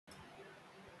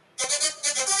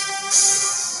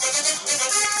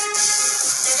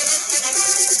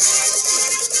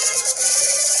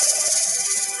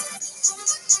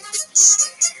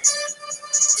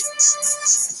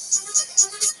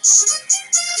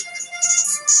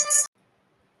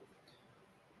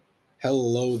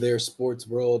Hello there, sports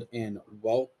world, and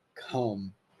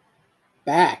welcome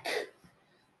back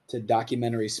to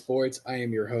Documentary Sports. I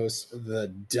am your host, The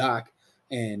Doc,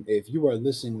 and if you are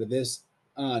listening to this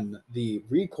on the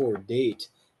record date,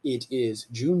 it is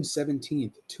June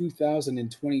 17th,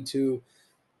 2022,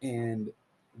 and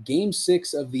Game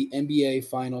 6 of the NBA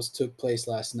Finals took place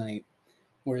last night,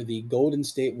 where the Golden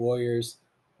State Warriors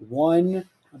won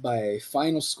by a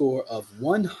final score of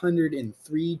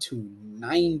 103 to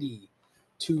 90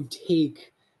 to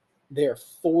take their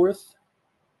fourth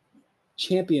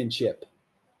championship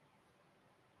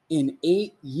in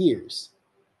 8 years.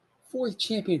 Fourth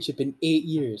championship in 8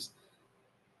 years.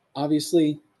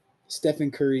 Obviously, Stephen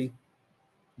Curry,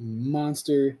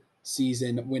 monster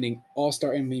season, winning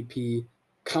All-Star MVP,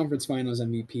 Conference Finals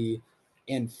MVP,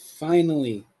 and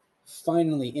finally,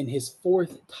 in his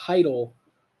fourth title,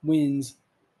 wins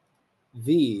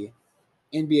the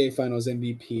NBA Finals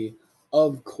MVP.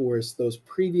 Of course, those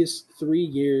previous 3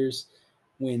 years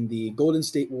when the Golden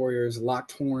State Warriors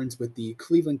locked horns with the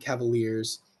Cleveland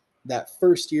Cavaliers, that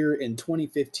first year in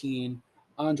 2015,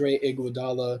 Andre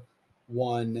Iguodala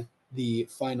won the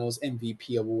Finals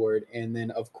MVP award. And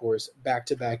then, of course,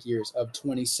 back-to-back years of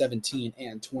 2017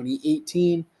 and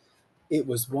 2018, it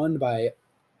was won by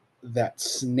that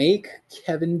snake,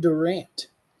 Kevin Durant.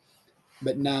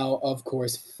 But now, of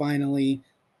course, finally,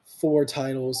 4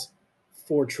 titles,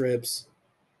 4 trips,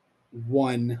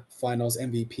 one Finals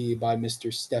MVP by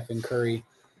Mr. Stephen Curry,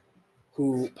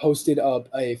 who posted up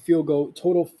a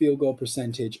total field goal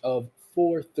percentage of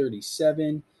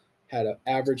 437,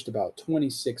 averaged about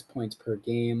 26 points per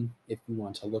game. If you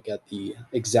want to look at the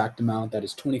exact amount, that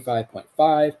is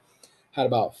 25.5. Had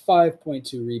about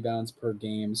 5.2 rebounds per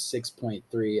game,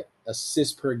 6.3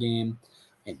 assists per game,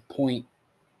 and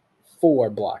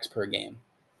 0.4 blocks per game.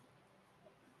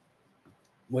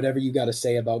 Whatever you got to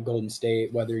say about Golden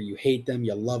State, whether you hate them,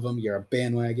 you love them, you're a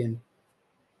bandwagon,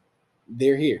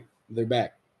 they're here. They're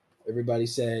back. Everybody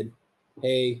said,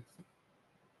 hey,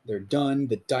 they're done.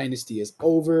 The dynasty is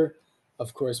over.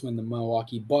 Of course, when the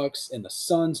Milwaukee Bucks and the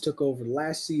Suns took over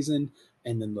last season,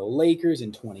 and then the Lakers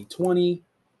in 2020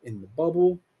 in the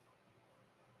bubble,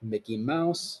 Mickey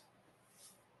Mouse.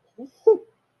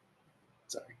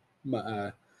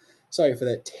 Sorry for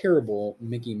that terrible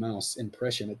Mickey Mouse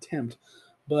impression attempt,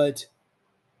 but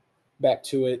back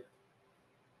to it.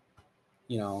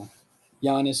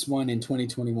 Giannis won in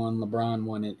 2021. LeBron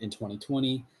won it in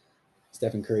 2020.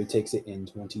 Stephen Curry takes it in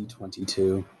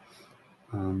 2022.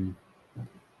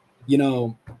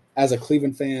 As a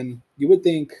Cleveland fan, you would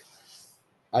think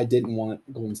I didn't want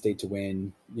Golden State to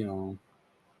win.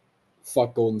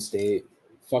 Fuck Golden State.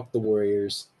 Fuck the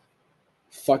Warriors.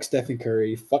 Fuck Stephen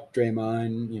Curry. Fuck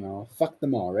Draymond. Fuck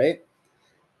them all, right?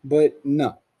 But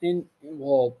no. And,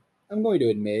 well, I'm going to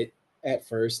admit, at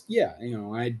first, yeah,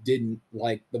 I didn't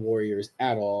like the Warriors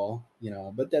at all,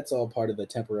 but that's all part of the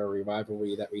temporary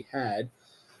rivalry that we had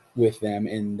with them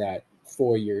in that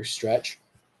 4-year stretch.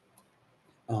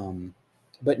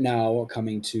 But now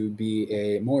coming to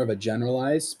be more of a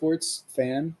generalized sports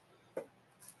fan,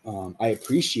 I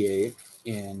appreciate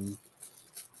the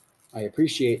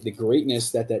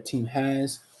greatness that team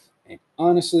has. And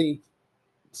honestly,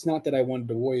 it's not that I wanted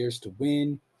the Warriors to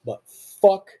win, but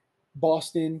fuck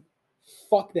Boston,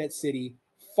 fuck that city,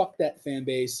 fuck that fan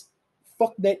base,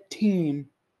 fuck that team,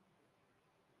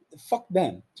 fuck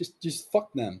them. Just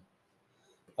fuck them.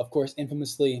 Of course,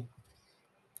 infamously,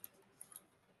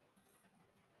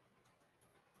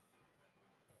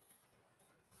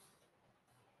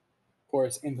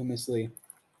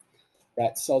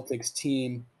 that Celtics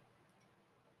team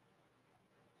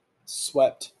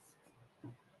swept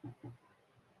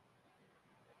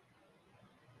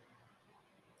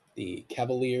the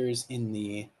Cavaliers in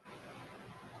the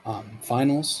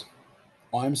finals.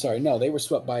 Oh, I'm sorry. No, they were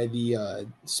swept by the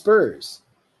Spurs.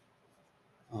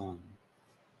 I'm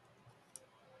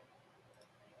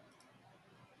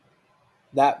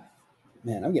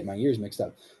getting my ears mixed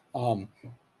up.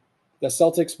 The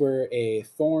Celtics were a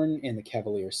thorn in the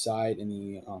Cavaliers' side in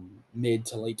the mid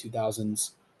to late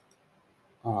 2000s.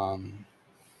 I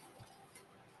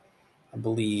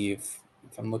believe,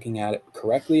 if I'm looking at it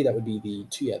correctly, that would be the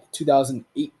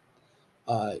 2008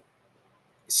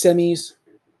 semis.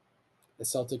 The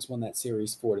Celtics won that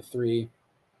series 4-3.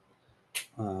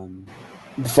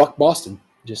 Fuck Boston.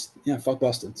 Fuck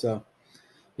Boston. So,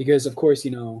 because of course,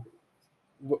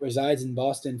 what resides in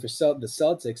Boston for the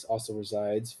Celtics also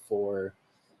resides for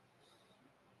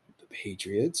the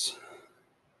Patriots.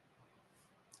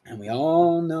 And we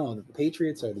all know that the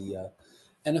Patriots are the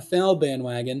NFL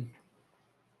bandwagon.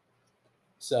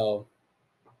 So,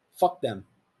 fuck them.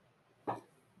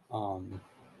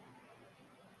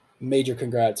 major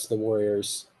congrats to the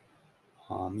Warriors.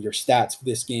 Your stats for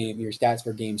this game, your stats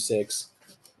for Game 6.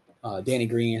 Danny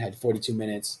Green had 42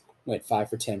 minutes, went 5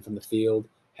 for 10 from the field,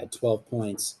 had 12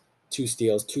 points, 2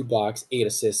 steals, 2 blocks, 8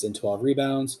 assists, and 12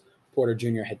 rebounds. Porter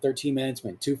Jr. had 13 minutes,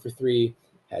 went 2 for 3,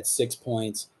 had 6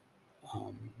 points.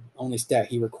 Only stat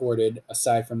he recorded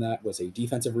aside from that was a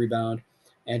defensive rebound.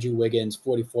 Andrew Wiggins,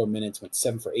 44 minutes, went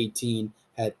 7 for 18,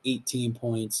 had 18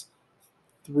 points,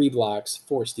 3 blocks,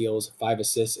 4 steals, 5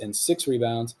 assists, and 6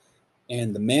 rebounds.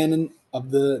 And the man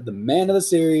of the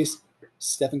series,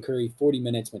 Stephen Curry, 40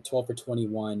 minutes, went 12 for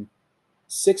 21,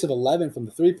 6 of 11 from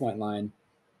the 3-point line,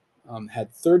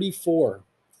 had 34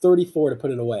 to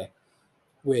put it away,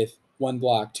 with 1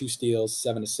 block, 2 steals,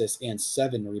 7 assists, and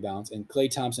 7 rebounds. And Klay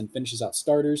Thompson finishes out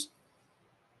starters,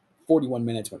 41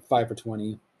 minutes, went 5 for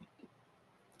 20,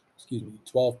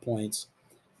 12 points,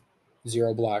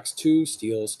 0 blocks, 2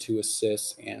 steals, 2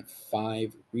 assists, and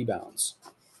 5 rebounds.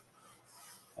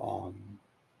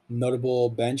 Notable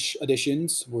bench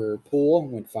additions were Poole,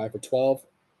 went 5 for 12,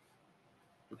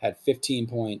 had 15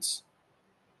 points,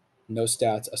 no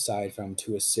stats aside from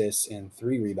 2 assists and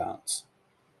 3 rebounds.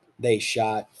 They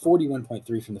shot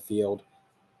 41.3 from the field,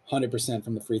 100%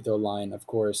 from the free throw line, of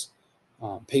course.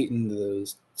 Peyton,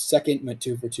 the second, went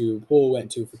 2 for 2, Poole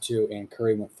went 2 for 2, and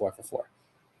Curry went 4 for 4.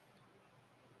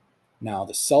 Now,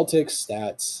 the Celtics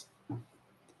stats,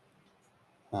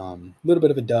 a little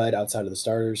bit of a dud outside of the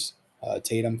starters.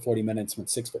 Tatum, 40 minutes, went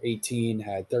 6 for 18,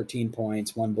 had 13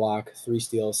 points, 1 block, 3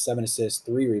 steals, 7 assists,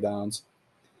 3 rebounds.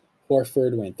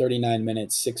 Horford went 39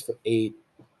 minutes, 6 for 8,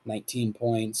 19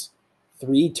 points,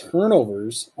 3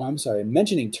 turnovers. Oh, I'm sorry,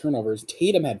 mentioning turnovers,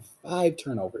 Tatum had 5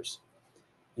 turnovers.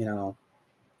 You know,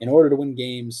 in order to win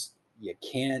games, you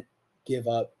can't give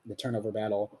up the turnover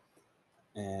battle.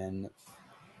 And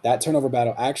that turnover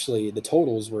battle, actually, the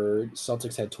totals were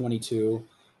Celtics had 22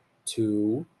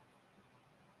 to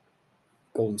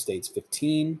Golden State's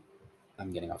 15.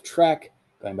 I'm getting off track.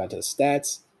 Going back to the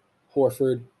stats.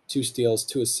 Horford, 2 steals,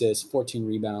 2 assists, 14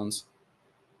 rebounds.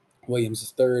 Williams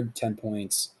is third, 10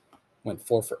 points, went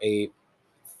 4 for 8.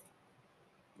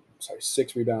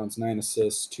 6 rebounds, 9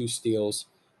 assists, 2 steals.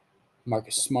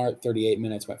 Marcus Smart, 38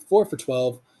 minutes, went 4 for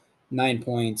 12, 9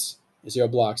 points, 0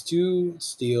 blocks, 2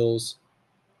 steals,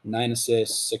 9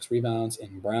 assists, 6 rebounds.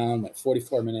 And Brown went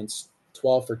 44 minutes,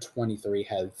 12 for 23,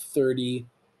 had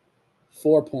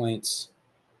 34 points,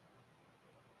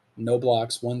 no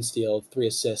blocks, 1 steal, 3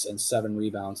 assists, and 7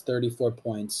 rebounds. 34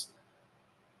 points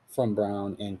from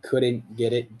Brown, and couldn't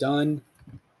get it done.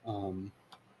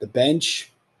 The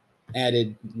bench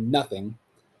added nothing.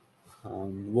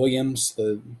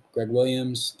 Greg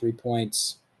Williams, 3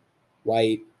 points.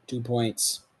 White, 2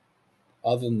 points.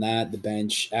 Other than that, the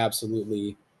bench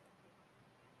absolutely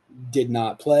did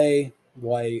not play.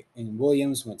 White and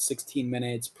Williams went 16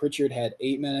 minutes. Pritchard had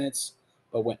 8 minutes,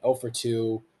 but went 0 for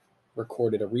 2,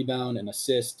 recorded a rebound and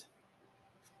assist.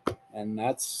 And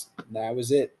that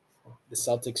was it. The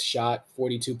Celtics shot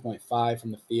 42.5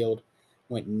 from the field,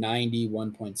 went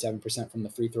 91.7% from the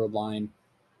free throw line.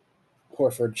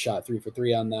 Horford shot 3 for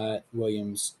 3 on that.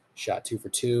 Williams shot 2 for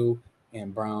 2,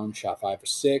 and Brown shot 5 for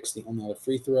 6. The only other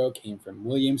free throw came from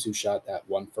Williams, who shot that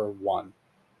 1 for 1.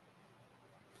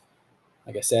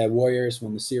 Like I said, Warriors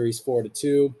won the series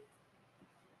 4-2.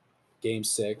 Game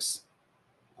 6.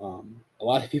 A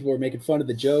lot of people were making fun of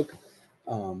the joke.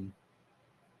 The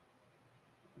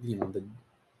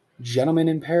gentleman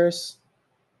in Paris,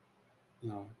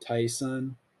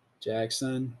 Tyson,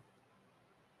 Jackson,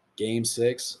 Game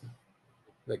 6.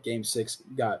 But Game 6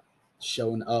 got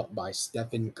shown up by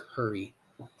Stephen Curry.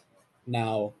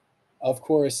 Now, of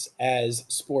course, as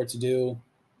sports do,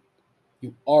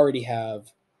 you already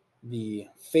have the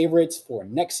favorites for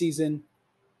next season.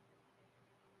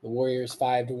 The Warriors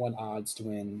 5-1 odds to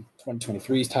win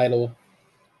 2023's title,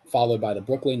 followed by the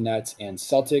Brooklyn Nets and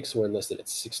Celtics, who are listed at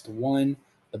 6-1.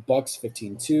 The Bucks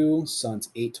 15-2, Suns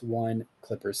 8-1,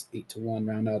 Clippers 8-1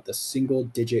 round out the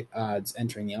single-digit odds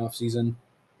entering the offseason.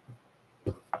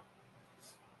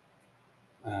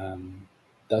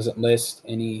 Doesn't list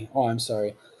any.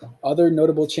 Other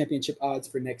notable championship odds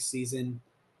for next season.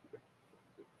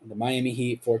 The Miami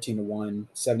Heat 14-1,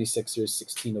 76ers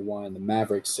 16-1, the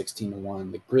Mavericks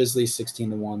 16-1, the Grizzlies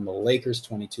 16-1, the Lakers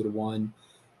 22-1,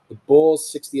 the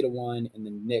Bulls 60-1, and the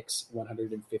Knicks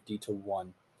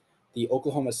 150-1. The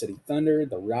Oklahoma City Thunder,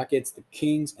 the Rockets, the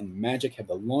Kings, and Magic have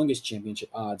the longest championship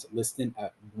odds, listed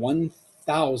at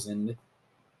 1,000-1.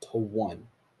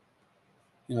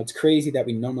 It's crazy that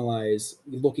we normalize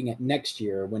looking at next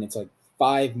year when it's like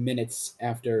 5 minutes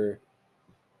after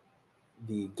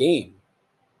the game.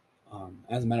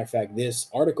 As a matter of fact, this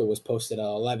article was posted at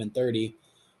 11:30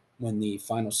 when the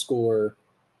final score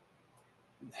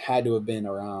had to have been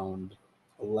around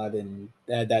 11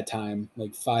 at that time.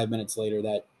 Like 5 minutes later,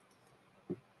 that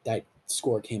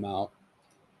score came out,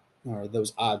 or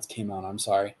those odds came out. I'm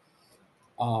sorry.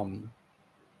 Um,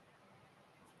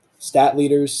 Stat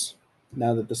leaders.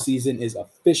 Now that the season is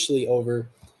officially over,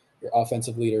 your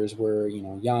offensive leaders were,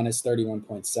 Giannis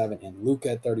 31.7 and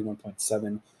Luka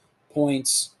 31.7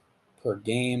 points per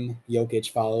game. Jokic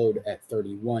followed at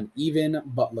 31 even.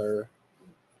 Butler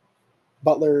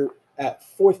at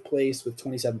fourth place with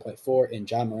 27.4, and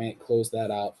John Morant closed that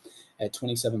out at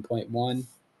 27.1.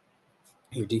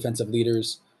 Your defensive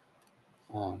leaders,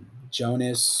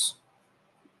 Jonas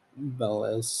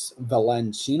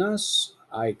Valanciunas.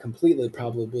 I completely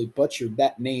probably butchered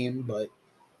that name, but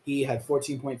he had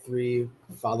 14.3,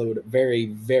 followed very,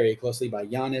 very closely by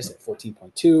Giannis at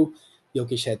 14.2.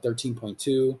 Jokic had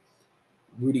 13.2.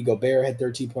 Rudy Gobert had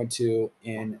 13.2,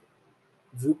 and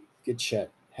Vukic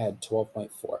had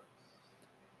 12.4.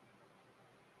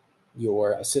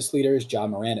 Your assist leaders,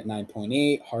 John Morant at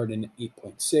 9.8, Harden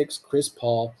 8.6, Chris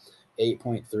Paul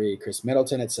 8.3, Chris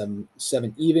Middleton at 7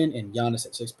 even, and Giannis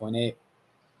at 6.8.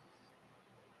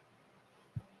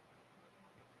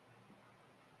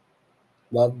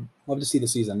 Love to see the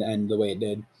season end the way it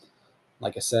did.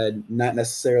 Like I said, not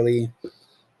necessarily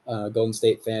a Golden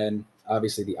State fan.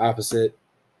 Obviously, the opposite.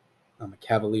 I'm a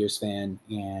Cavaliers fan,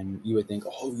 and you would think,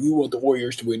 oh, you want the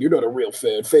Warriors to win. You're not a real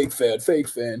fan, fake fan,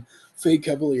 fake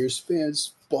Cavaliers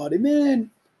fans. Body man,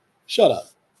 shut up.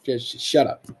 Just shut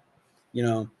up. You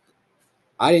know,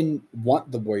 I didn't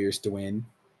want the Warriors to win,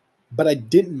 but I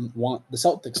didn't want the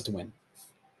Celtics to win.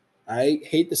 I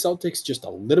hate the Celtics just a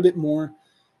little bit more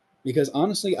because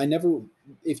honestly,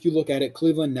 if you look at it,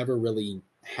 Cleveland never really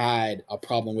had a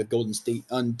problem with Golden State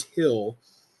until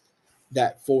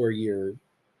that 4 year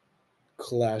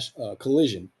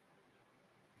collision.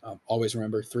 Always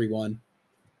remember 3-1.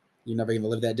 You're never going to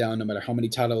live that down no matter how many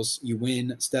titles you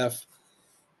win, Steph.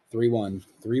 3-1.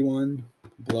 3-1.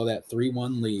 Blow that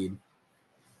 3-1 lead.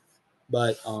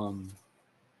 But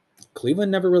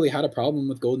Cleveland never really had a problem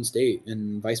with Golden State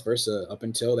and vice versa up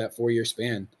until that 4 year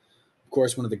span. Of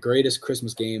course, one of the greatest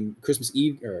Christmas Eve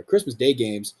or Christmas Day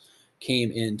games came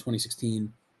in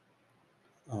 2016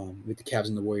 with the Cavs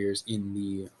and the Warriors in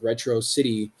the Retro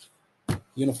City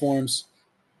uniforms.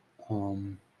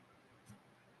 The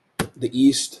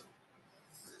East,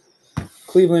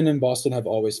 Cleveland and Boston have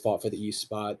always fought for the East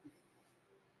spot.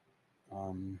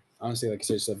 Honestly, like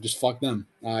I said, just fuck them.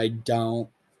 I'd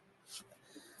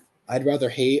rather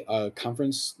hate a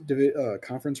conference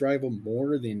rival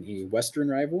more than a Western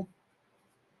rival,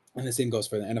 and the same goes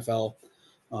for the NFL.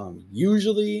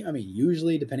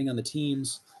 Usually, depending on the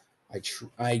teams,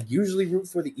 I usually root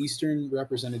for the Eastern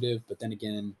representative, but then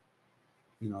again,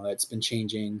 that's been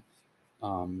changing.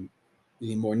 Um,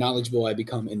 the more knowledgeable I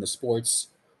become in the sports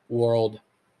world,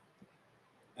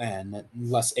 and the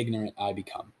less ignorant I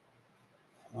become.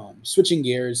 Switching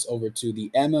gears over to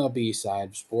the MLB side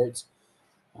of sports,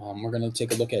 we're going to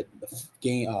take a look at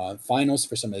the finals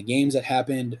for some of the games that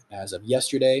happened as of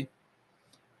yesterday,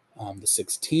 the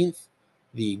 16th.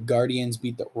 The Guardians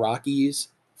beat the Rockies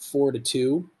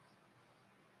 4-2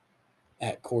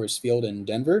 at Coors Field in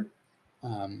Denver.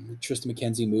 Tristan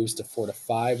McKenzie moves to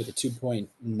 4-5 with a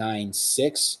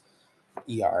 2.96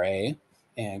 ERA,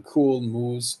 and Cool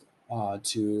moves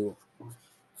to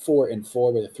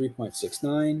 4-4 with a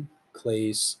 3.69.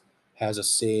 Clays has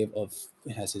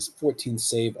his 14th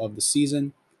save of the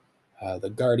season. The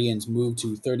Guardians move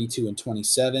to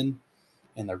 32-27,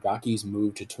 and the Rockies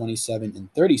move to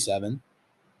 27-37.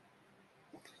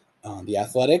 The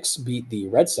Athletics beat the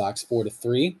Red Sox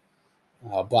 4-3.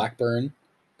 Blackburn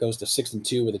goes to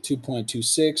 6-2 with a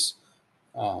 2.26.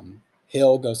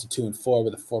 Hill goes to 2-4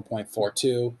 with a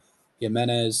 4.42.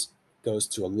 Jimenez goes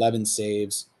to 11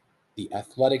 saves. The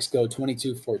Athletics go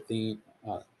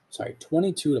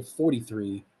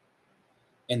 22-43,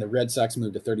 and the Red Sox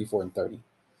move to 34-30.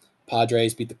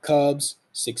 Padres beat the Cubs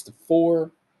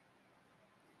 6-4.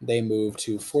 They move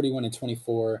to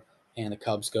 41-24, and the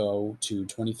Cubs go to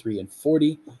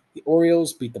 23-40. The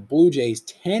Orioles beat the Blue Jays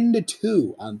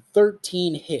 10-2 on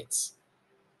 13 hits.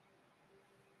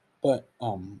 But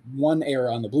one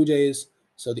error on the Blue Jays,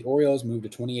 so the Orioles moved to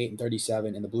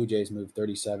 28-37, and the Blue Jays moved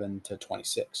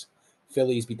 37-26.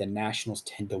 Phillies beat the Nationals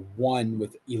 10-1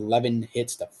 with 11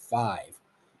 hits to 5.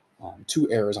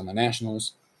 Two errors on the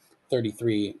Nationals.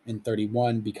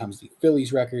 33-31 becomes the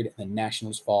Phillies record, and the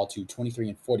Nationals fall to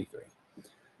 23-43.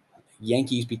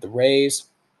 Yankees beat the Rays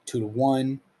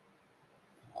 2-1.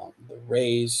 The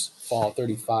Rays fall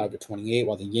 35-28,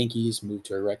 while the Yankees move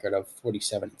to a record of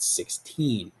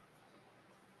 47-16.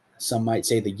 Some might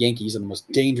say the Yankees are the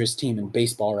most dangerous team in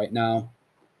baseball right now,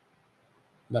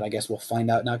 but I guess we'll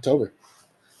find out in October.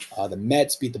 The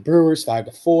Mets beat the Brewers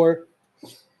 5-4.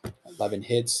 11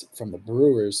 hits from the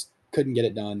Brewers, couldn't get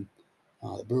it done.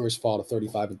 The Brewers fall to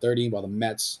 35-30, while the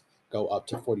Mets go up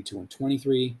to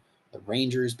 42-23. The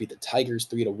Rangers beat the Tigers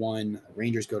 3-1. The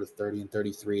Rangers go to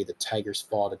 30-33. The Tigers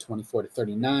fall to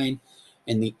 24-39,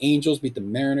 and the Angels beat the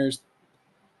Mariners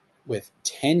with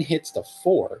 10 hits to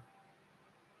 4.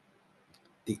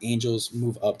 The Angels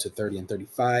move up to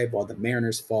 30-35, while the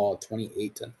Mariners fall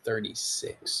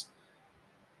 28-36.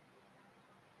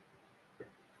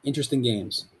 Interesting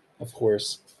games, of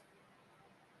course.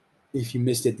 If you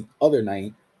missed it the other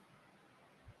night,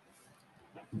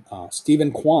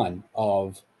 Stephen Kwan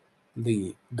of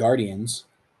the Guardians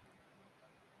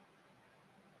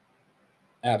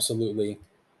absolutely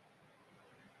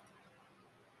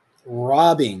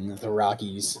robbing the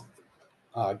Rockies,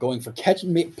 going for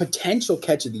potential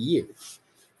catch of the year.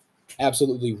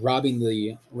 Absolutely robbing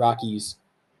the Rockies.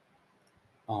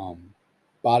 Bottom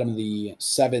of the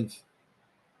 7th.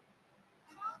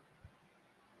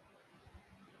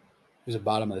 There's a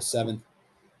bottom of the 7th.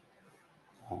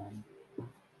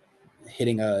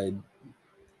 Hitting a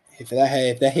if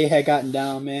that hit had gotten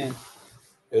down, man,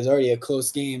 it was already a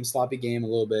close game, sloppy game a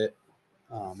little bit.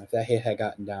 If that hit had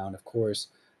gotten down, of course,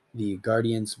 the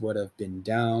Guardians would have been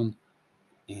down,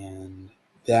 and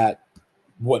that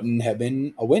wouldn't have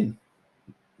been a win.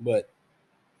 But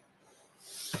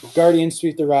Guardians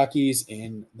sweep the Rockies,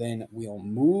 and then they will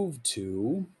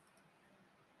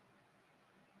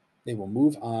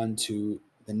move on to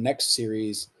the next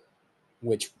series,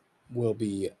 which will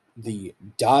be the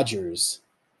Dodgers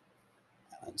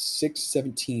on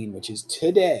 6/17, which is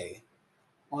today.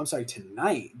 Oh, I'm sorry,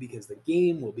 tonight, because the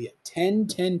game will be at 10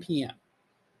 p.m.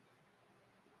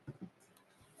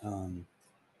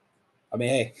 I mean,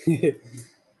 hey,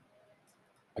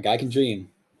 a guy can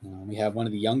dream. We have one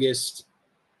of the youngest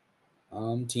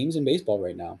teams in baseball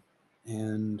right now.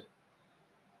 And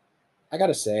I got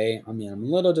to say, I mean, I'm a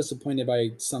little disappointed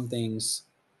by some things.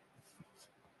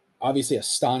 Obviously,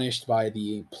 astonished by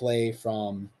the play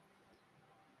from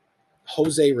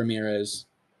Jose Ramirez,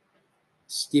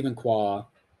 Stephen Kwan,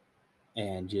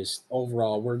 and just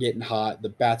overall, we're getting hot. The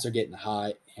bats are getting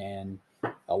hot. And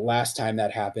the last time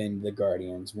that happened, the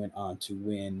Guardians went on to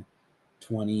win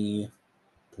 20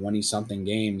 something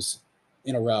games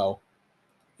in a row.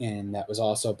 And that was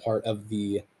also part of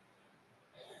the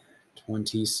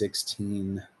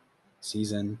 2016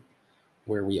 season,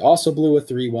 where we also blew a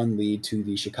 3-1 lead to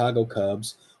the Chicago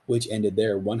Cubs, which ended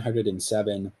their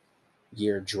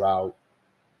 107-year drought.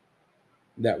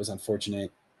 That was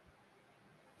unfortunate.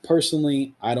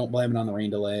 Personally, I don't blame it on the rain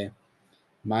delay.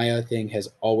 My thing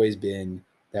has always been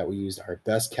that we used our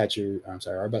best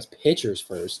pitchers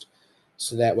first,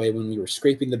 so that way when we were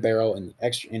scraping the barrel in the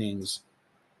extra innings,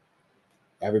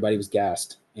 everybody was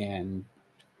gassed, and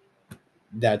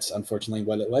that's unfortunately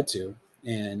what it led to.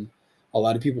 And a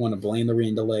lot of people want to blame the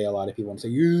rain delay. A lot of people want to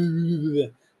say,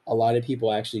 "Ugh." A lot of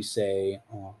people actually say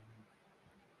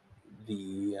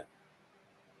the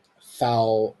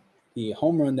foul, the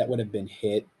home run that would have been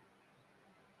hit,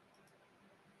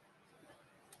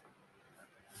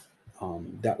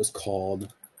 that was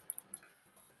called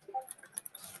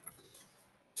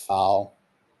foul.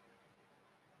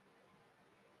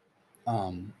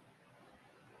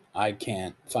 I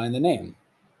can't find the name.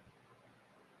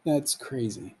 That's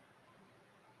crazy.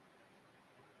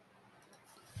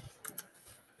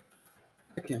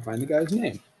 I can't find the guy's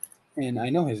name, and I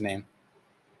know his name.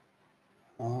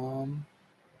 Um,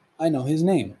 I know his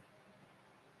name.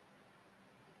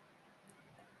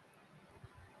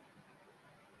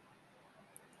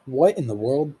 What in the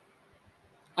world?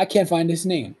 I can't find his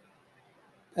name.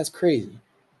 That's crazy.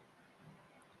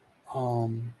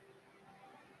 Um,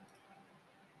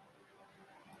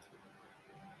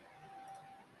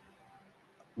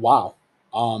 wow.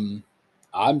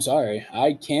 I'm sorry.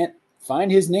 I can't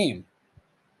find his name.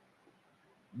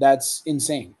 That's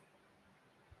insane.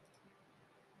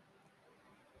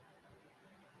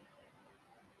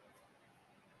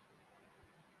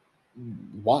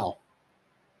 Wow.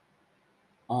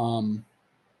 Um,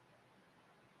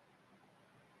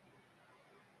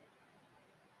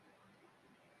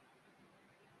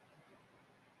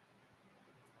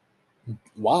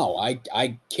 wow. I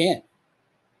can't.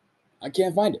 I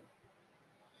can't find it.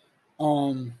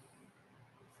 Um,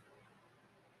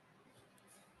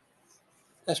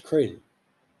 that's crazy.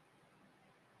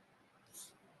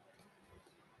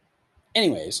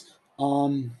 Anyways,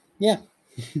 yeah,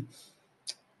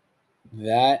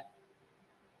 that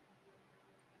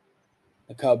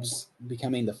The Cubs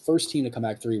becoming the first team to come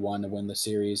back 3-1 to win the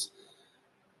series,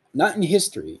 not in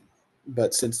history,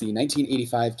 but since the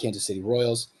 1985 Kansas City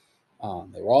Royals.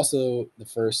 They were also the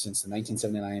first since the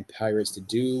 1979 Pirates to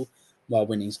do while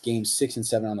winning games 6 and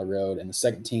 7 on the road, and the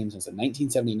second team since the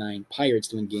 1979 Pirates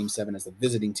to win game 7 as the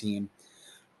visiting team,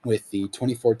 with the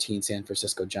 2014 San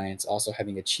Francisco Giants also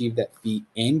having achieved that feat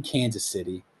in Kansas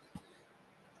City.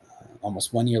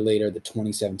 Almost 1 year later, the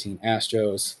 2017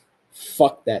 Astros,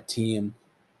 fuck that team.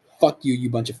 Fuck you, you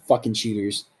bunch of fucking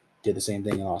cheaters, did the same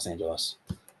thing in Los Angeles.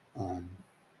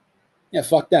 Yeah,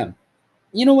 fuck them.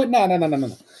 You know what? No.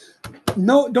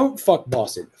 No, don't fuck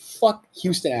Boston. Fuck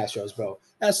Houston Astros, bro.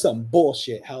 That's some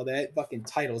bullshit how that fucking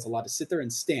title is allowed to sit there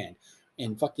and stand.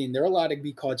 And fucking, they're allowed to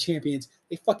be called champions.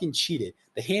 They fucking cheated.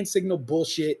 The hand signal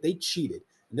bullshit, they cheated.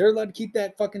 And they're allowed to keep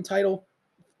that fucking title?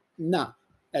 Nah,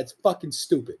 that's fucking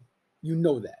stupid. You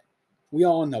know that. We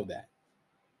all know that.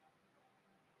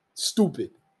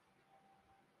 Stupid.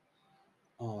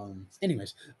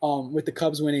 Anyways, with the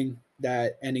Cubs winning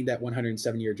that, ending that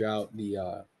 107-year drought,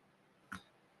 the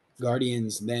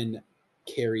Guardians then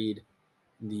carried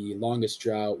the longest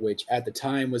drought, which at the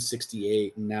time was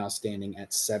 68, and now standing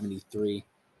at 73.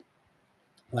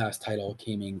 Last title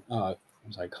coming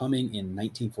in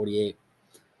 1948,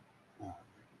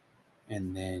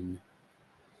 and then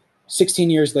 16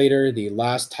 years later, the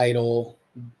last title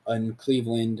in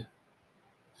Cleveland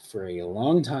for a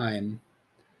long time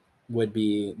would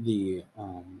be the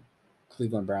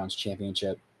Cleveland Browns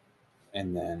championship,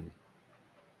 and then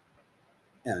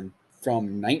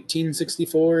from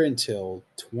 1964 until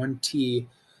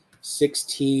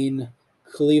 2016,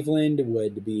 Cleveland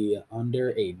would be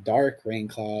under a dark rain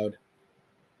cloud,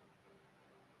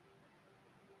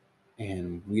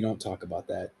 and we don't talk about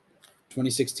that.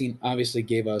 2016 obviously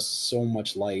gave us so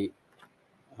much light.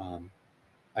 Um,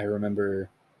 I remember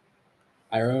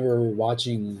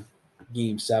watching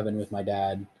Game 7 with my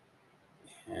dad,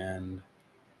 and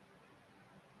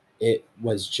it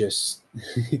was just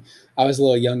I was a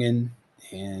little youngin,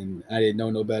 and I didn't know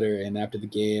no better. And after the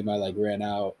game, I ran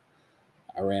out.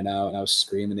 And I was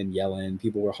screaming and yelling.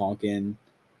 People were honking.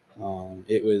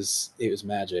 It was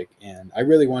magic, and I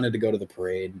really wanted to go to the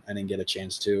parade. I didn't get a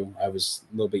chance to. I was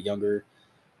a little bit younger, a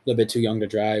little bit too young to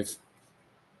drive.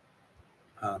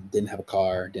 Didn't have a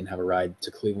car, didn't have a ride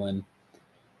to Cleveland.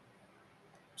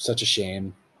 Such a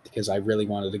shame because I really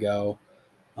wanted to go.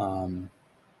 Um,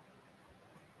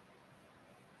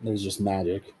 it was just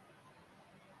magic.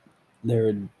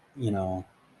 There, you know,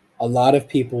 a lot of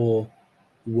people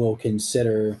will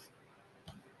consider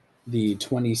the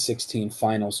 2016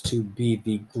 finals to be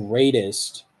the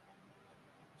greatest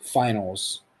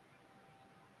finals.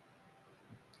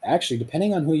 Actually,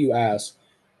 depending on who you ask,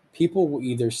 people will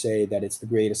either say that it's the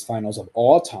greatest finals of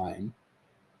all time,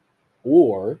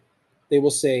 or they will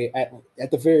say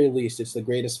at the very least it's the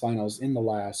greatest finals in the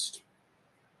last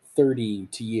 30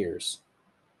 to years.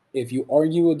 If you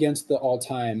argue against the all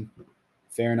time,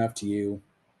 fair enough to you.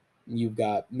 You've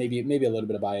got maybe a little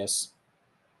bit of bias.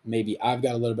 Maybe I've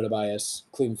got a little bit of bias.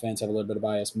 Cleveland fans have a little bit of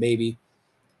bias, maybe.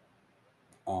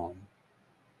 Um,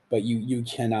 but you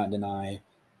cannot deny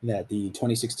that the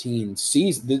 2016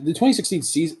 season, the 2016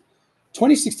 season,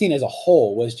 2016 as a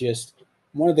whole was just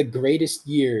one of the greatest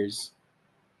years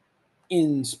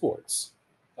in sports.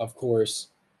 Of course,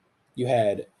 you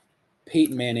had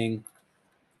Peyton Manning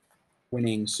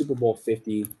winning Super Bowl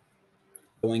 50,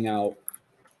 going out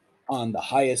on the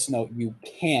highest note you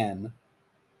can,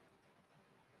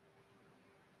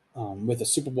 with a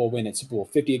Super Bowl win at Super Bowl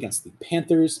 50 against the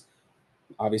Panthers.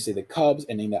 Obviously, the Cubs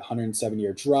ending that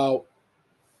 107-year drought.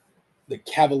 The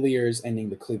Cavaliers ending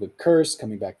the Cleveland curse,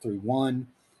 coming back 3-1.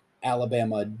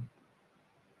 Alabama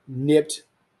nipped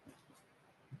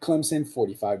Clemson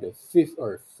 45 to 50,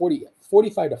 or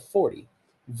 45 to 40.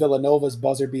 Villanova's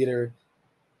buzzer beater.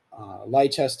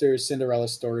 Leicester's Cinderella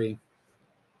story.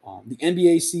 The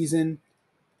NBA season,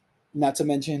 not to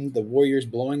mention the Warriors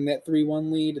blowing that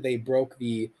 3-1 lead. They broke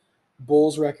the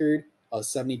Bulls record of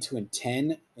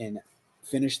 72-10 and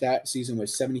finished that season with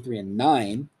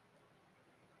 73-9.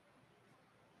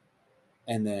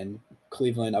 And then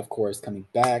Cleveland, of course, coming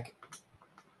back.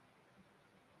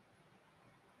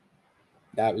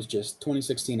 That was just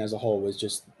 2016 as a whole was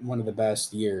just one of the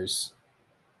best years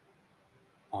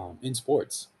in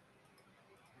sports.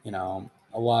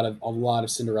 A lot of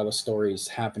Cinderella stories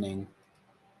happening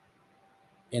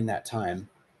in that time.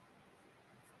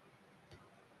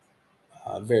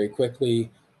 Very quickly,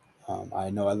 I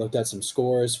know I looked at some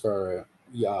scores for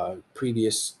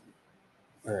previous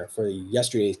or for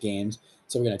yesterday's games,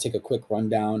 so we're going to take a quick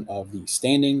rundown of the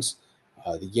standings.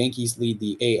 The Yankees lead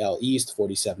the AL East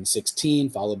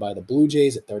 47-16, followed by the Blue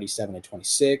Jays at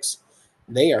 37-26.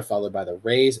 They are followed by the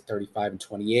Rays at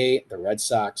 35-28. The Red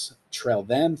Sox trail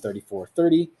them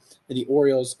 34-30. And the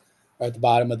Orioles are at the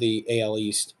bottom of the AL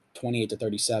East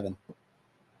 28-37.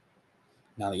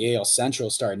 Now the AL Central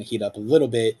is starting to heat up a little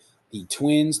bit. The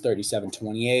Twins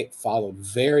 37-28, followed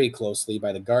very closely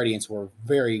by the Guardians, who are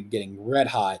very getting red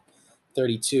hot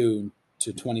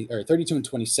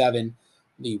 32-27.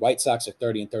 The White Sox are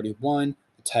 30-31.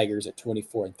 The Tigers at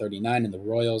 24-39, and the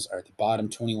Royals are at the bottom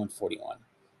 21-41.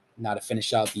 Now to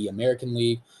finish out the American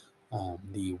League,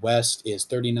 the West is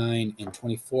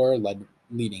 39-24,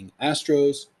 leading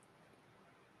Astros,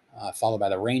 followed by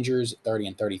the Rangers at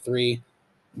 30-33.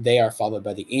 They are followed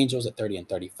by the Angels at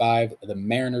 30-35. The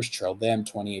Mariners trail them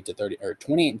 28-30 or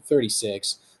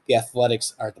 28-36. The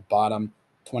Athletics are at the bottom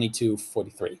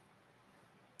 22-43.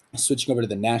 Switching over to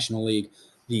the National League,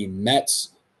 the Mets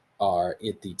are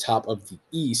at the top of the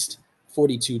East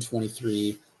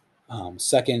 42-23.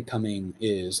 Second coming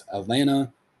is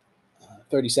Atlanta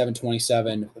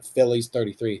 37-27, the Phillies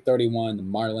 33-31, the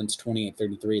Marlins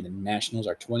 28-33, the Nationals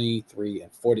are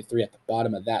 23-43 at the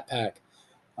bottom of that pack.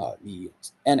 The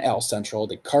NL Central,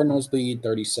 the Cardinals lead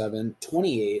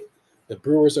 37-28. The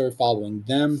Brewers are following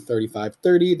them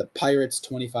 35-30. The Pirates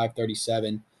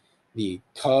 25-37. The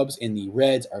Cubs and the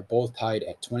Reds are both tied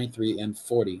at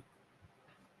 23-40.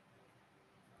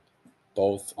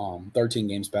 Both 13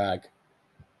 games back.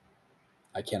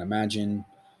 I can't imagine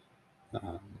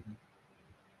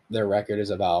their record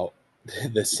is about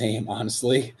the same,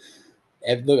 honestly.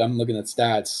 Look, I'm looking at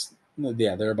stats.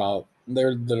 Yeah, they're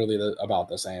literally about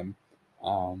the same.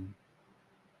 And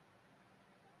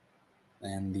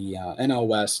the NL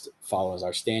West follows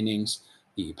our standings.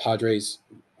 The Padres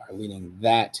are leading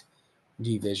that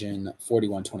division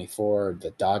 41-24. The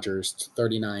Dodgers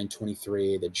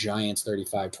 39-23. The Giants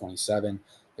 35-27.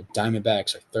 The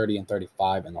Diamondbacks are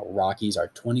 30-35, and the Rockies are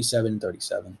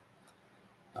 27-37.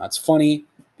 It's funny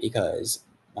because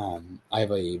I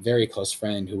have a very close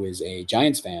friend who is a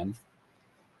Giants fan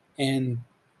and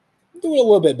doing a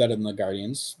little bit better than the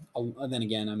Guardians. Then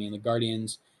again, I mean, the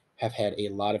Guardians have had a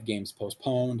lot of games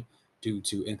postponed due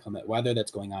to inclement weather that's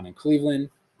going on in Cleveland.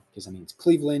 Because, I mean, it's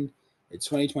Cleveland. It's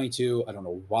 2022. I don't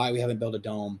know why we haven't built a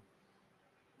dome.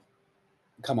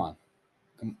 Come on.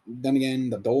 Then again,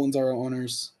 the Dolans are our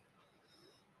owners.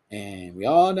 And we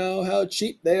all know how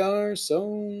cheap they are.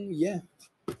 So, yeah.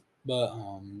 But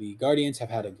the Guardians have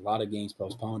had a lot of games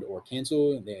postponed or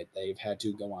canceled. They've had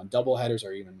to go on double headers,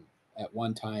 or even at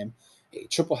one time a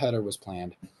triple header was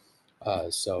planned.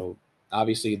 So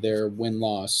obviously their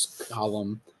win-loss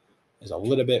column is a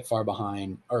little bit far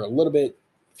behind, or a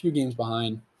few games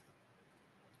behind.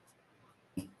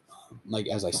 Like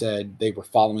as I said, they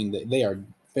are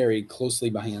very closely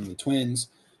behind the Twins,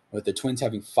 with the Twins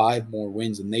having 5 more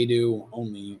wins than they do,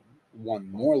 only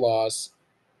 1 more loss.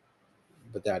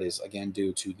 But that is again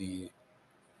due to the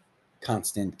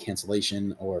constant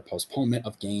cancellation or postponement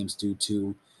of games due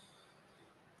to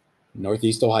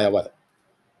Northeast Ohio weather.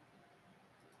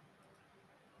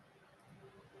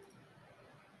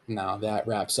 Now that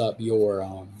wraps up your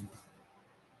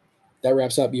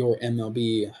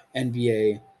MLB,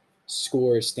 NBA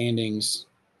score standings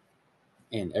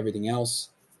and everything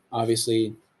else.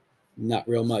 Obviously, not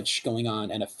real much going on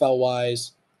NFL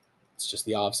wise. It's just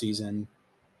the off season.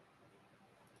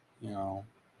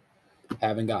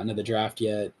 Haven't gotten to the draft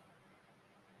yet.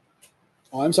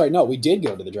 Oh, I'm sorry. No, we did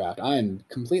go to the draft. I am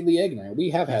completely ignorant.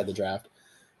 We have had the draft.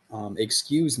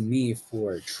 Excuse me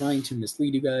for trying to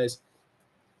mislead you guys.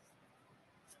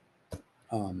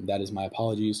 That is my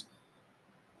apologies.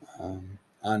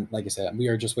 And like I said, we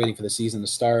are just waiting for the season to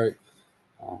start.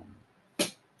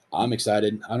 I'm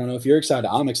excited. I don't know if you're excited.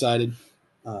 I'm excited.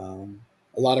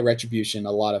 A lot of retribution,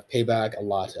 a lot of payback, a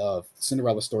lot of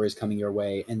Cinderella stories coming your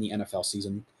way in the NFL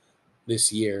season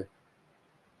this year.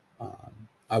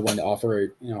 I want to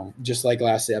offer, just like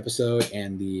last episode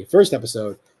and the first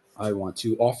episode, I want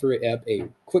to offer up a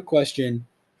quick question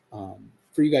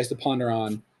for you guys to ponder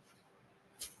on.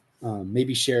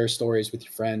 Maybe share stories with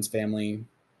your friends, family,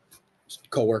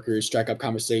 coworkers, strike up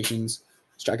conversations,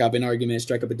 strike up an argument,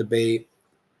 strike up a debate.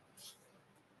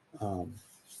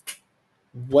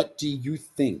 What do you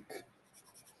think?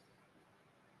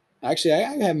 Actually,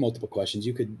 I have multiple questions.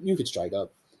 You could strike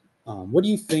up. What do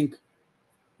you think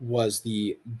was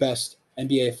the best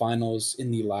NBA Finals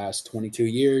in the last 22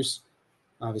 years?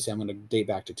 Obviously, I'm going to date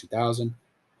back to 2000.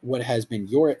 What has been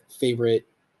your favorite?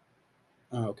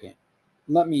 Okay,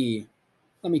 let me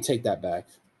take that back.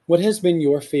 What has been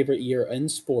your favorite year in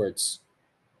sports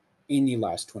in the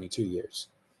last 22 years?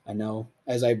 I know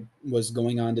as I was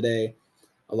going on today,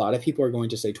 A lot of people are going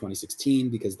to say 2016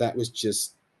 because that was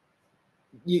just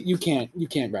you can't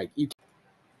write you.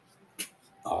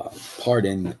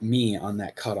 Pardon me on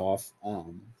that cutoff.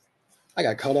 I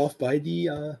got cut off by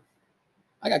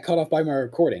my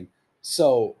recording.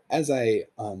 So as I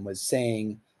was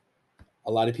saying,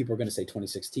 a lot of people are going to say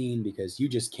 2016 because you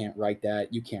just can't write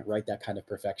that. You can't write that kind of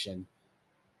perfection.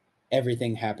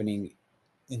 Everything happening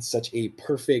in such a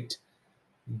perfect,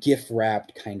 gift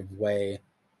wrapped kind of way.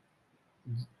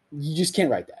 You just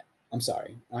can't write that. I'm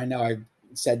sorry. I know I've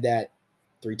said that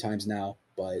 3 times now,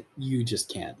 but you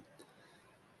just can't.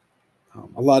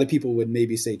 A lot of people would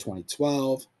maybe say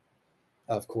 2012.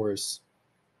 Of course,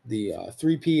 the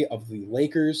 3P of the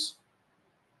Lakers.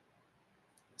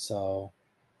 So,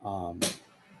 and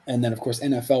then of course,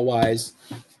 NFL wise,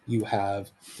 you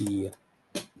have the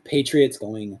Patriots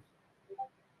going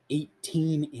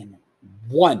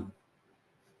 18-1,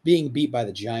 being beat by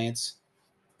the Giants,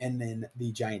 and then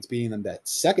the Giants beating them that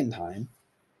second time.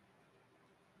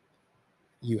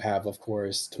 You have, of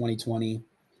course, 2020,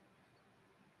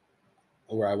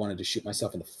 where I wanted to shoot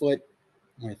myself in the foot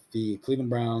with the Cleveland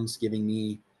Browns giving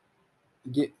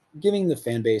the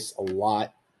fan base a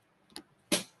lot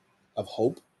of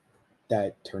hope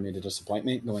that turned into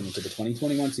disappointment going into the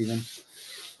 2021 season.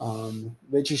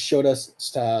 They just showed us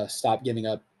to stop giving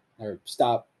up or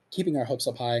stop keeping our hopes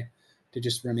up high, to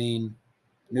just remain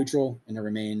neutral and to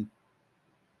remain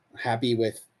happy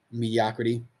with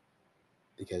mediocrity.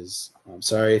 Because I'm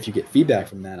sorry if you get feedback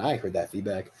from that. I heard that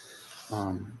feedback.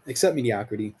 Accept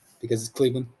mediocrity because it's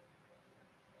Cleveland.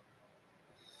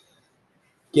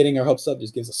 Getting our hopes up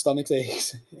just gives us stomach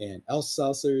aches and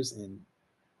ulcers, and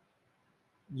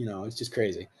it's just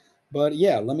crazy. But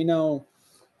yeah, let me know.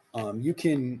 You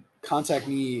can contact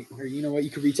me, or you know what, you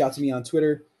can reach out to me on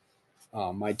Twitter.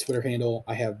 My Twitter handle,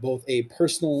 I have both a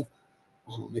personal,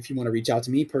 if you want to reach out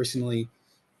to me personally,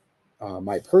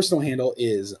 my personal handle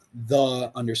is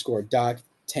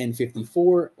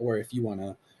the_doc1054, or if you want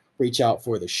to reach out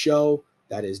for the show,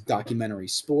 that is documentary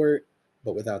sport,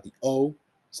 but without the O.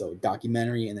 So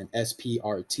documentary and then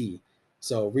SPRT.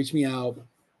 So reach me out,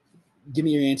 give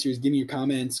me your answers, give me your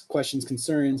comments, questions,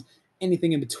 concerns,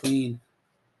 anything in between.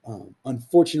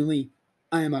 Unfortunately,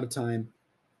 I am out of time.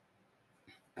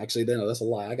 Actually, no, that's a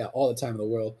lie. I got all the time in the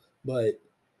world. But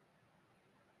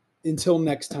until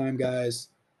next time, guys,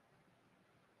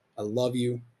 I love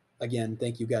you. Again,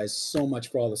 thank you guys so much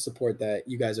for all the support that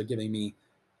you guys are giving me.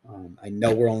 I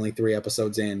know we're only 3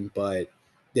 episodes in, but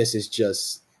this is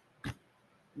just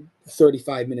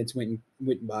 35 minutes went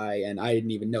by and I didn't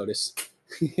even notice.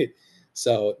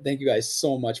 So thank you guys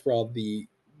so much for all the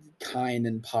kind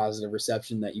and positive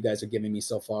reception that you guys are giving me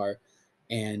so far.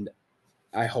 And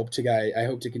I hope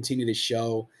to continue the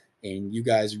show, and you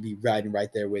guys will be riding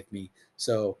right there with me.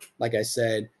 So, like I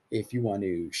said, if you want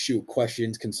to shoot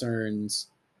questions, concerns,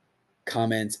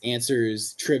 comments,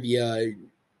 answers, trivia,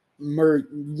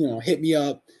 hit me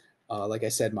up. Like I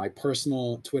said, my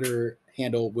personal Twitter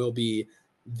handle will be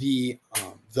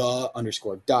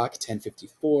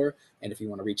the_doc1054. And if you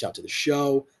want to reach out to the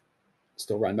show,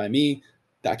 still run by me,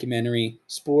 documentary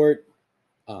sport,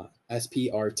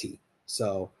 SPRT.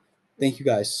 So thank you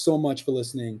guys so much for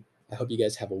listening. I hope you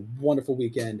guys have a wonderful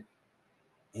weekend,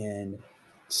 and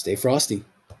stay frosty.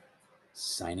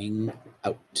 Signing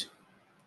out.